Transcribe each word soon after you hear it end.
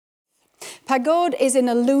Pagode is in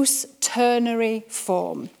a loose ternary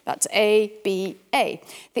form. That's A, B, A.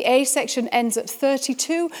 The A section ends at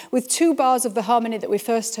 32 with 2 bars of the harmony that we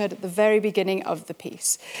first heard at the very beginning of the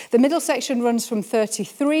piece. The middle section runs from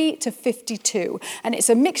 33 to 52, and it's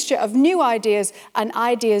a mixture of new ideas and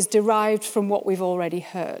ideas derived from what we've already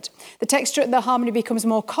heard. The texture at the harmony becomes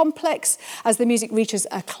more complex as the music reaches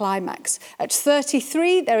a climax. At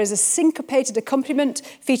 33, there is a syncopated accompaniment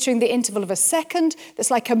featuring the interval of a second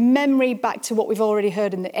that's like a memory back to what we've already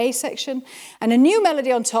heard in the A section, and a new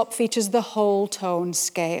melody on top features the whole tone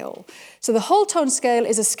scale. So the whole tone scale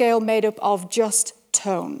is a scale made up of just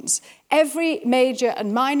tones. Every major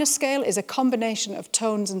and minor scale is a combination of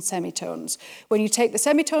tones and semitones. When you take the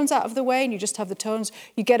semitones out of the way and you just have the tones,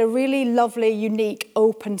 you get a really lovely, unique,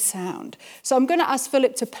 open sound. So I'm going to ask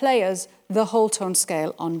Philip to play us the whole tone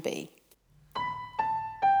scale on B.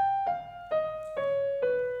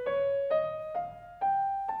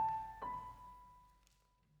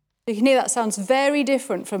 You can hear that sounds very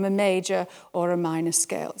different from a major or a minor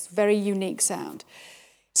scale. It's a very unique sound.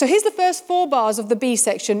 So here's the first 4 bars of the B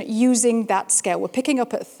section using that scale. We're picking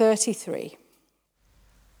up at 33.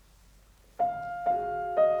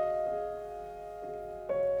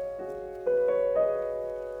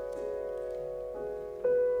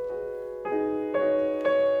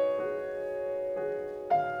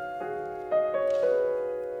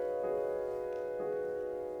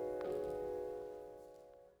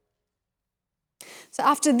 So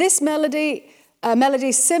after this melody, a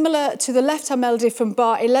melody similar to the left-hand melody from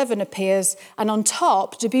bar 11 appears, and on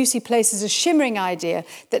top, Debussy places a shimmering idea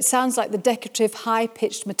that sounds like the decorative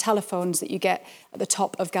high-pitched metallophones that you get at the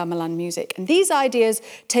top of gamelan music. And these ideas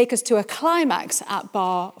take us to a climax at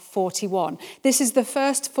bar 41. This is the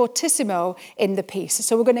first fortissimo in the piece.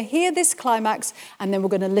 So we're going to hear this climax, and then we're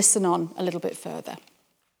going to listen on a little bit further.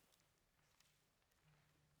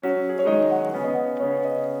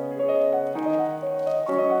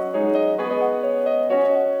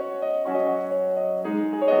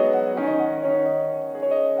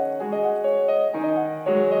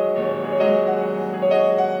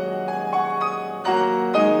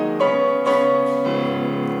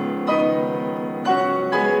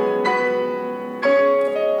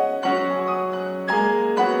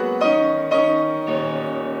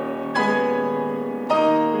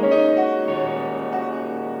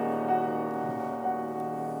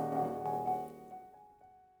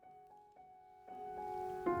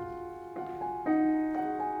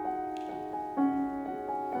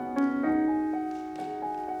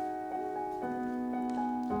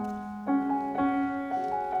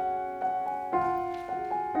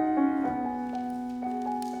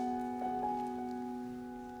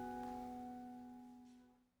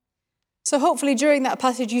 So hopefully during that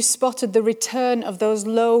passage you spotted the return of those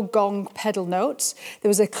low gong pedal notes. There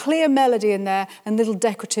was a clear melody in there and little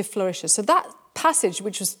decorative flourishes. So that passage,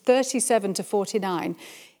 which was 37 to 49,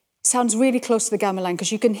 sounds really close to the gamelan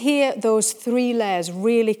because you can hear those 3 layers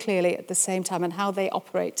really clearly at the same time and how they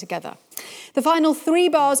operate together. The final 3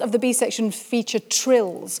 bars of the B section feature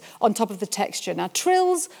trills on top of the texture. Now,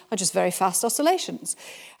 trills are just very fast oscillations.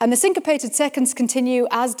 And the syncopated seconds continue,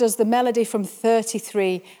 as does the melody from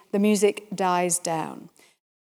 33. The music dies down.